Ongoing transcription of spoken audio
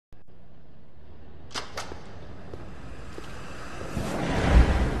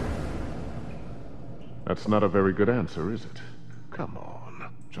That's not a very good answer, is it? Come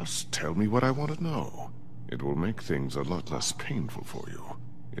on. Just tell me what I want to know. It will make things a lot less painful for you.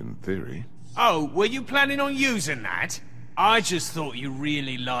 In theory. Oh, were you planning on using that? I just thought you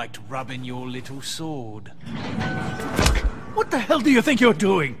really liked rubbing your little sword. What the hell do you think you're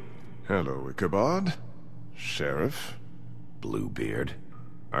doing? Hello, Ichabod. Sheriff. Bluebeard.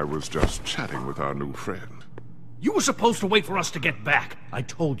 I was just chatting with our new friend. You were supposed to wait for us to get back. I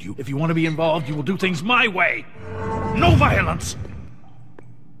told you, if you want to be involved, you will do things my way. No violence!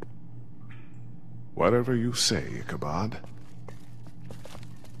 Whatever you say, Ichabod.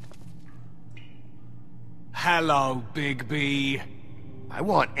 Hello, Bigby. I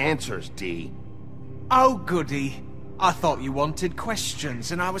want answers, D. Oh, goody. I thought you wanted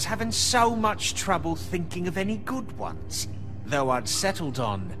questions, and I was having so much trouble thinking of any good ones. Though I'd settled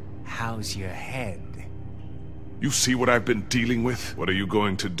on, how's your head? You see what I've been dealing with? What are you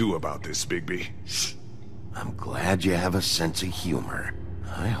going to do about this, Bigby? I'm glad you have a sense of humor.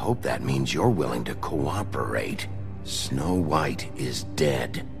 I hope that means you're willing to cooperate. Snow White is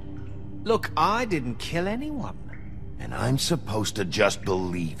dead. Look, I didn't kill anyone. And I'm supposed to just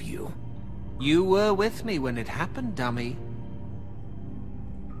believe you. You were with me when it happened, dummy.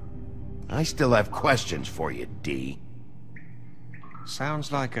 I still have questions for you, D.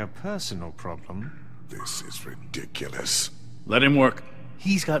 Sounds like a personal problem. This is ridiculous. Let him work.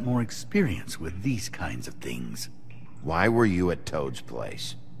 He's got more experience with these kinds of things. Why were you at Toad's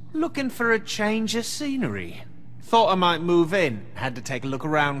place? Looking for a change of scenery. Thought I might move in. Had to take a look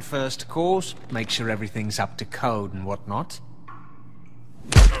around first, of course. Make sure everything's up to code and whatnot.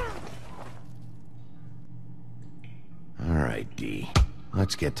 All right, D.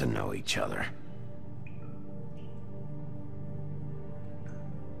 Let's get to know each other.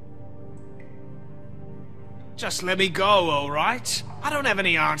 Just let me go, all right? I don't have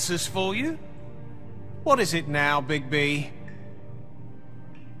any answers for you. What is it now, Bigby?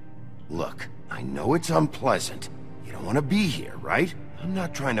 Look, I know it's unpleasant. You don't want to be here, right? I'm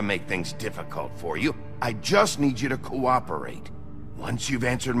not trying to make things difficult for you. I just need you to cooperate. Once you've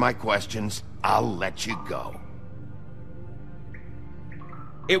answered my questions, I'll let you go.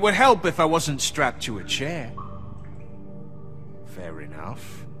 It would help if I wasn't strapped to a chair. Fair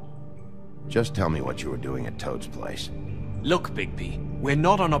enough. Just tell me what you were doing at Toad's place. Look, Bigby, we're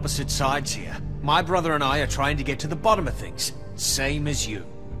not on opposite sides here. My brother and I are trying to get to the bottom of things. Same as you.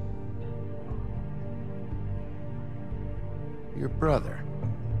 Your brother?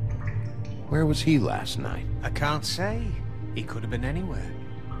 Where was he last night? I can't say. He could have been anywhere.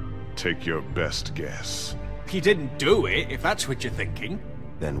 Take your best guess. He didn't do it, if that's what you're thinking.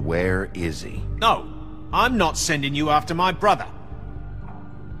 Then where is he? No, I'm not sending you after my brother.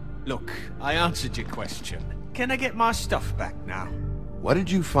 Look, I answered your question. Can I get my stuff back now? What did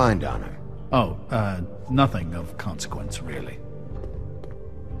you find on him? Oh, nothing of consequence, really.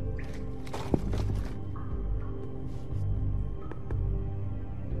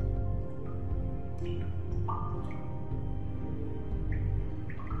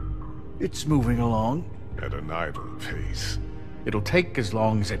 It's moving along. At an idle pace. It'll take as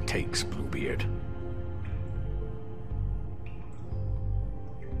long as it takes, Bluebeard.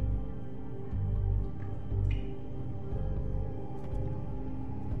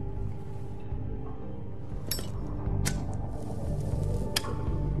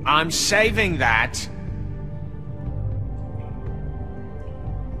 I'm saving that.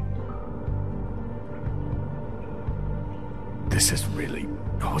 This is really...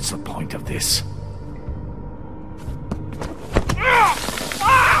 what's the point of this?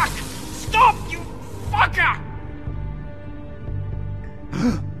 Fuck! Stop, you fucker!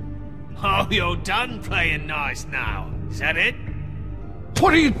 Oh, you're done playing nice now. Is that it?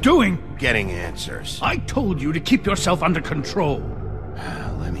 What are you doing? Getting answers. I told you to keep yourself under control.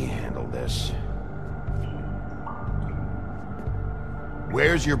 Let me handle this.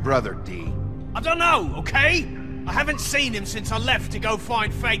 Where's your brother, D? I don't know, okay? I haven't seen him since I left to go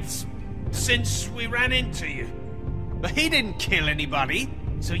find Faith's... since we ran into you. But he didn't kill anybody,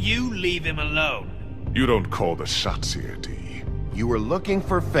 so you leave him alone. You don't call the shots here, D. You were looking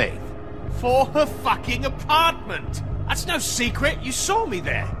for Faith. For her fucking apartment! That's no secret, you saw me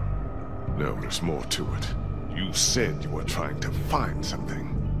there. No, there's more to it. You said you were trying to find something.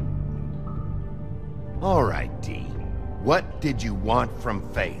 All right, D. What did you want from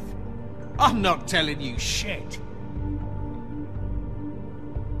Faith? I'm not telling you shit.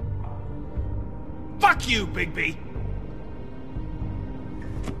 Fuck you, Bigby!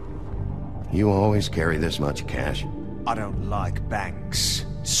 You always carry this much cash? I don't like banks.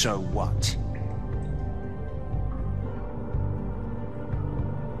 So what?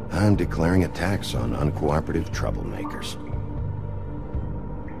 I'm declaring a tax on uncooperative troublemakers.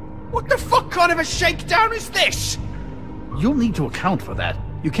 What the fuck kind of a shakedown is this? You'll need to account for that.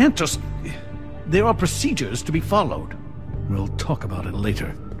 You can't just... There are procedures to be followed. We'll talk about it later.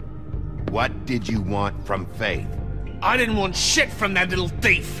 What did you want from Faith? I didn't want shit from that little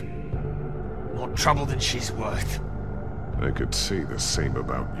thief. More trouble than she's worth. I could say the same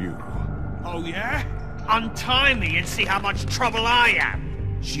about you. Oh yeah? Untie me and see how much trouble I am.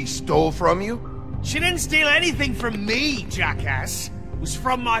 She stole from you? She didn't steal anything from me, jackass. It was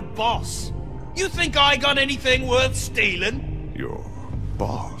from my boss. You think I got anything worth stealing? Your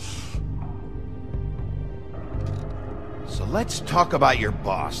boss. So let's talk about your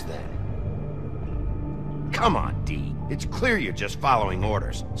boss, then. Come on, D. It's clear you're just following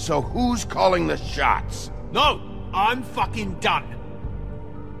orders. So who's calling the shots? No, I'm fucking done.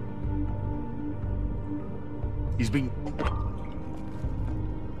 He's been...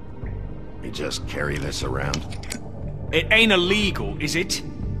 You just carry this around? It ain't illegal, is it?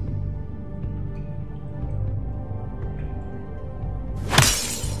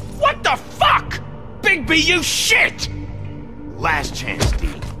 What the fuck? Bigby, you shit! Last chance,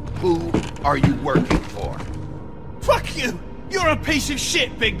 D. Who are you working for? Fuck you! You're a piece of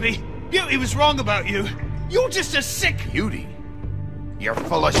shit, Bigby. Beauty was wrong about you. You're just a sick... Beauty? You're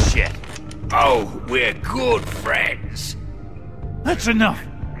full of shit. Oh, we're good friends. That's enough!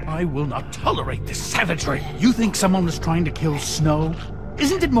 I will not tolerate this savagery. You think someone was trying to kill Snow?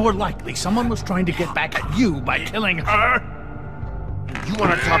 Isn't it more likely someone was trying to get back at you by killing her? You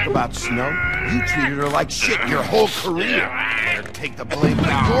want to talk about Snow? You treated her like shit your whole career. Let her take the blame for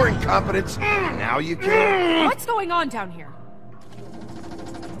your incompetence, and now you can... What's going on down here?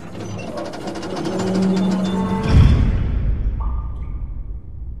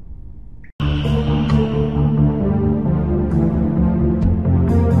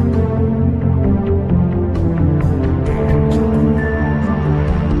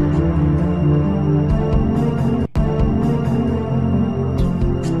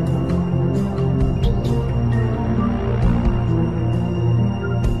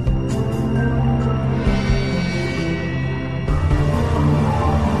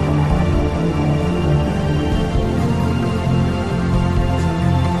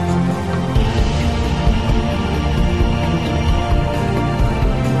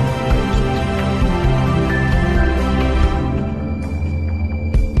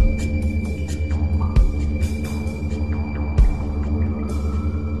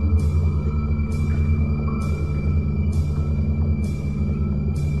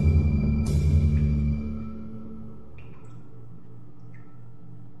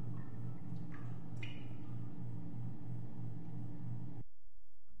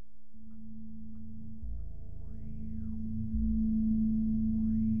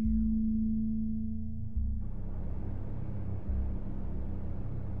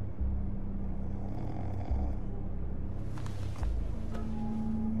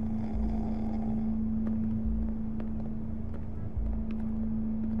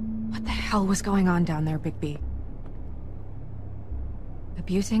 What the hell was going on down there, Bigby?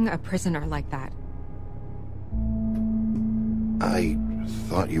 Abusing a prisoner like that. I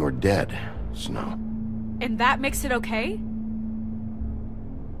thought you were dead, Snow. And that makes it okay?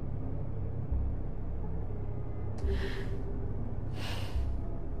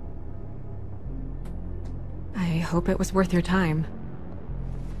 I hope it was worth your time.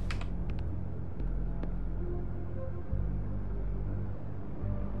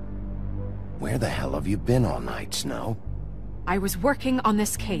 Where the hell have you been all night, Snow? I was working on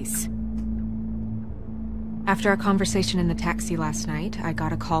this case. After our conversation in the taxi last night, I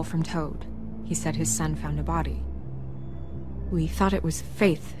got a call from Toad. He said his son found a body. We thought it was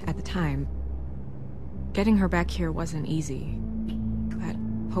Faith at the time. Getting her back here wasn't easy. But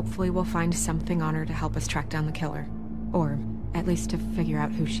hopefully we'll find something on her to help us track down the killer. Or at least to figure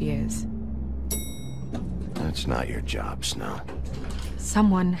out who she is. That's not your job, Snow.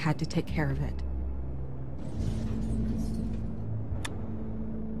 Someone had to take care of it.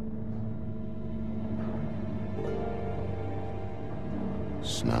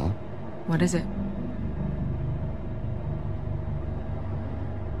 Snow? What is it?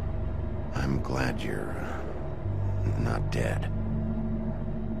 I'm glad you're not dead.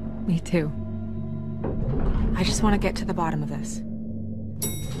 Me too. I just want to get to the bottom of this.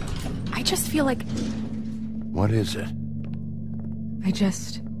 I just feel like... What is it?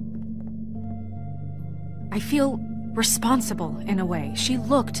 I feel responsible in a way. She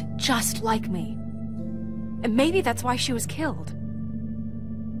looked just like me. And maybe that's why she was killed.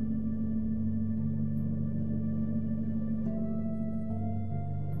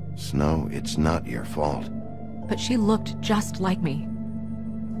 Snow, it's not your fault. But she looked just like me.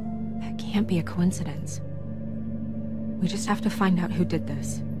 That can't be a coincidence. We just have to find out who did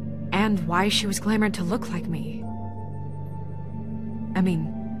this. And why she was glamored to look like me. I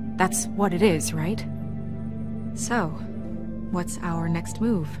mean, that's what it is, right? So, what's our next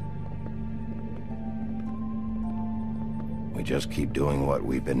move? We just keep doing what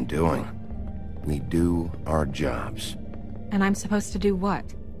we've been doing. We do our jobs. And I'm supposed to do what?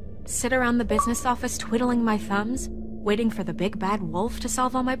 Sit around the business office twiddling my thumbs, waiting for the big bad wolf to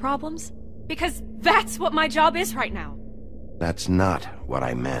solve all my problems? Because that's what my job is right now. That's not what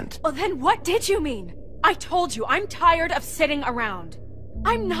I meant. Well, then what did you mean? I told you, I'm tired of sitting around.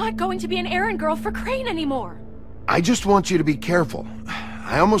 I'm not going to be an errand girl for Crane anymore. I just want you to be careful.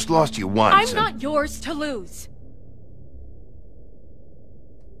 I almost lost you once. I'm not yours to lose.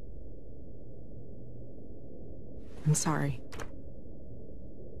 I'm sorry.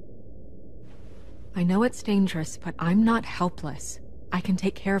 I know it's dangerous, but I'm not helpless. I can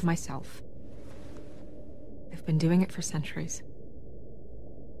take care of myself. I've been doing it for centuries.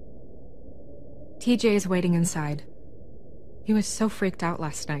 TJ is waiting inside. He was so freaked out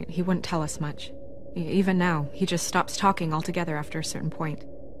last night, he wouldn't tell us much. Even now, he just stops talking altogether after a certain point.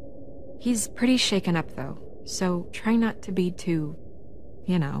 He's pretty shaken up, though, so try not to be too,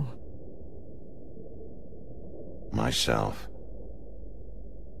 you know. Myself.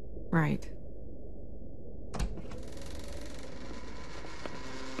 Right.